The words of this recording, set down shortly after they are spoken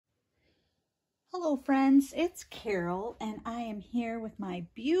Hello friends, it's Carol and I am here with my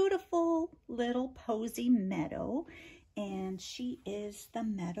beautiful little posy meadow, and she is the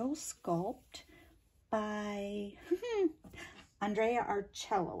Meadow Sculpt by Andrea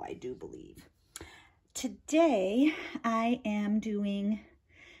Arcello, I do believe. Today I am doing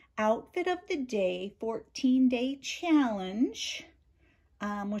Outfit of the Day 14-day challenge,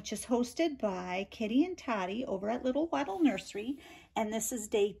 which is hosted by Kitty and Toddy over at Little Weddle Nursery, and this is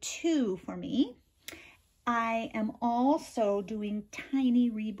day 2 for me. I am also doing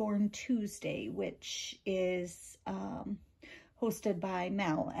Tiny Reborn Tuesday, which is hosted by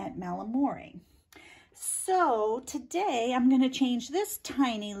Mel at Malamore. So today I'm going to change this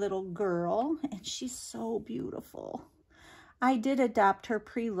tiny little girl, and she's so beautiful. I did adopt her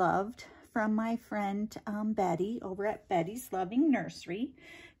pre-loved from my friend Betty over at Betty's Loving Nursery.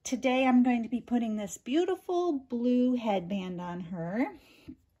 Today I'm going to be putting this beautiful blue headband on her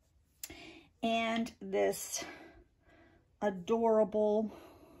and this adorable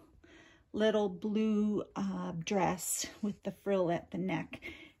little blue dress with the frill at the neck.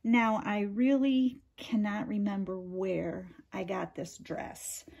 Now, I really cannot remember where I got this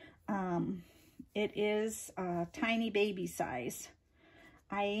dress. It is a tiny baby size.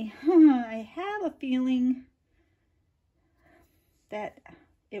 I have a feeling that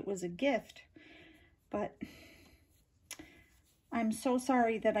it was a gift, but I'm so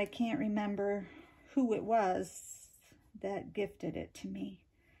sorry that I can't remember who it was that gifted it to me.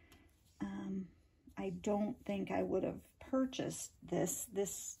 I don't think I would have purchased this.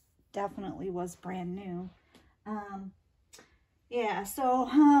 This definitely was brand new. Yeah, so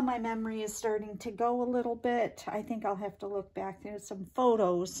my memory is starting to go a little bit. I think I'll have to look back through some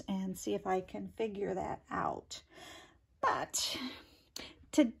photos and see if I can figure that out. But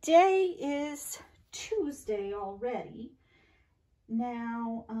today is Tuesday already.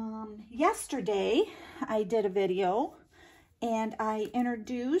 Now, yesterday I did a video and I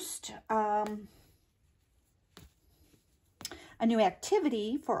introduced a new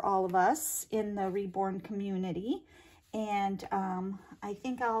activity for all of us in the Reborn community. And I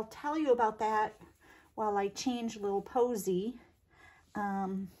think I'll tell you about that while I change Little Posy,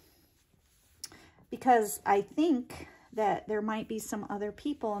 because I think that there might be some other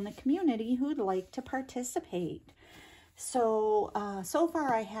people in the community who'd like to participate. So, so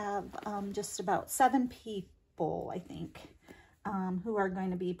far I have just about 7 people, I think, who are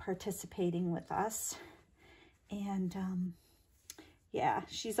going to be participating with us. And yeah,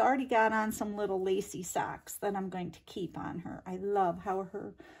 she's already got on some little lacy socks that I'm going to keep on her. I love how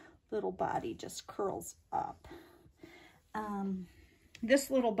her little body just curls up.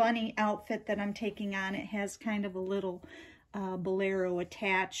 This little bunny outfit that I'm taking on, it has kind of a little bolero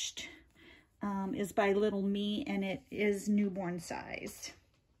attached, is by Little Me, and it is newborn size.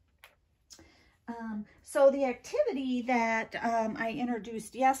 So the activity that I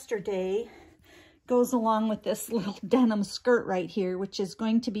introduced yesterday goes along with this little denim skirt right here, which is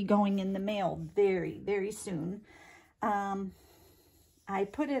going to be going in the mail very, very soon. I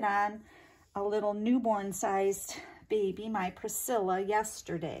put it on a little newborn sized baby, my Priscilla,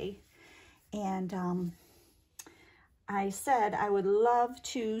 yesterday. And I said I would love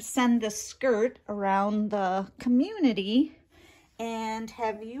to send this skirt around the community and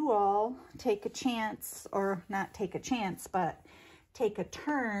have you all take a chance, or not take a chance, but take a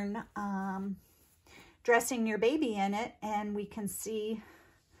turn dressing your baby in it, and we can see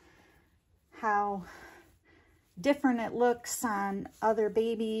how different it looks on other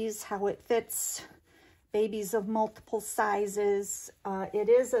babies, how it fits babies of multiple sizes. It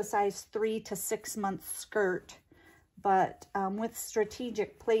is a size 3 to 6 month skirt, but with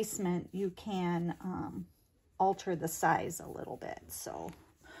strategic placement, you can alter the size a little bit, so,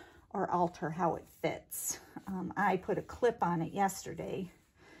 or alter how it fits. I put a clip on it yesterday.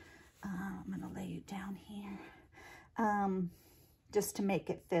 I'm going to lay you down here, just to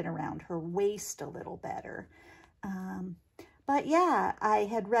make it fit around her waist a little better. But yeah, I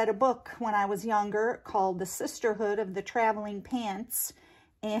had read a book when I was younger called The Sisterhood of the Traveling Pants,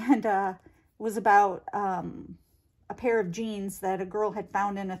 and it was about a pair of jeans that a girl had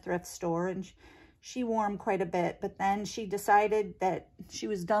found in a thrift store, and she wore them quite a bit, but then she decided that she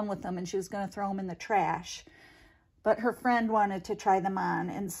was done with them and she was going to throw them in the trash. But her friend wanted to try them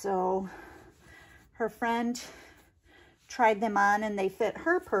on, and so her friend tried them on and they fit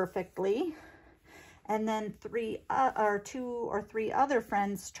her perfectly. And then 2 or 3 other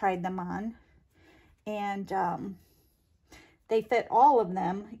friends tried them on, and they fit all of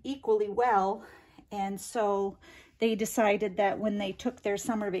them equally well. And so they decided that when they took their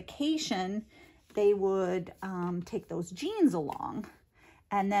summer vacation, they would take those jeans along.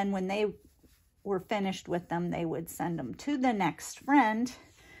 And then when they were finished with them, they would send them to the next friend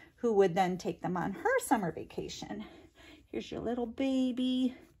who would then take them on her summer vacation. Here's your little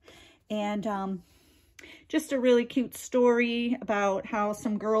baby. And just a really cute story about how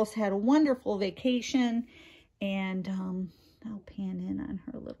some girls had a wonderful vacation. And I'll pan in on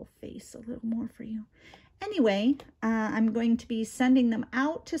her little face a little more for you. Anyway, I'm going to be sending them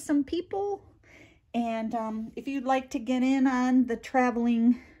out to some people. And if you'd like to get in on the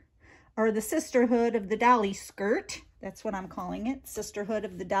traveling or the sisterhood of the dolly skirt, that's what I'm calling it, sisterhood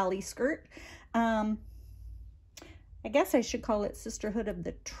of the dolly skirt. I guess I should call it sisterhood of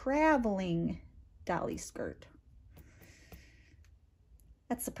the traveling dolly skirt.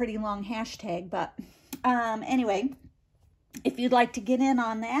 That's a pretty long hashtag, but anyway, if you'd like to get in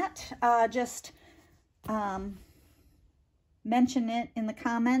on that, just mention it in the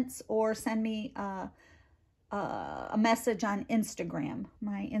comments or send me a message on Instagram.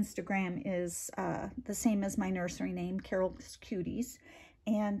 My Instagram is the same as my nursery name, Carol's Cuties.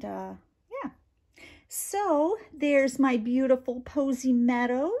 And yeah, so there's my beautiful Posy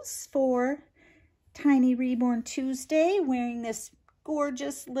Meadows for Tiny Reborn Tuesday, wearing this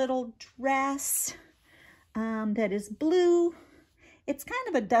gorgeous little dress that is blue. It's kind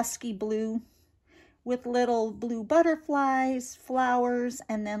of a dusky blue with little blue butterflies, flowers,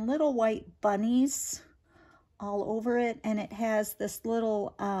 and then little white bunnies all over it. And it has this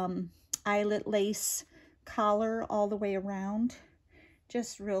little eyelet lace collar all the way around.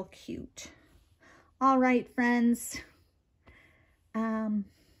 Just real cute. All right, friends.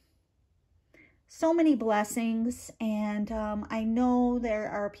 So many blessings. And I know there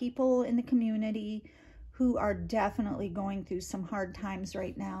are people in the community who are definitely going through some hard times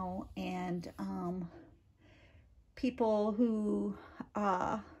right now, and people who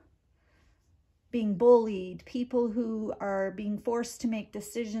being bullied, people who are being forced to make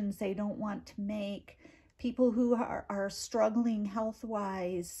decisions they don't want to make, people who are struggling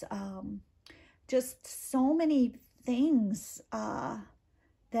health-wise, just so many things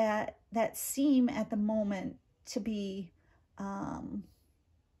that seem at the moment to be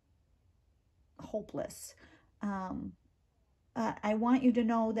hopeless. I want you to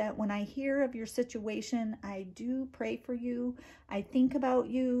know that when I hear of your situation, I do pray for you. I think about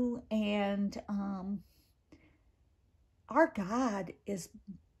you, and our God is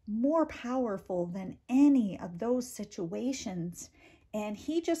more powerful than any of those situations. And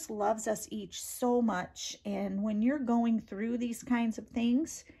he just loves us each so much. And when you're going through these kinds of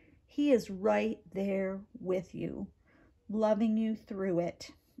things, he is right there with you, loving you through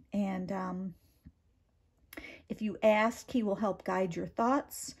it. And if you ask, he will help guide your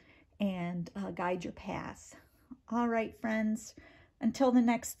thoughts and guide your path. All right, friends, until the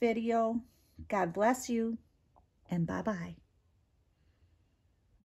next video, God bless you, and bye-bye.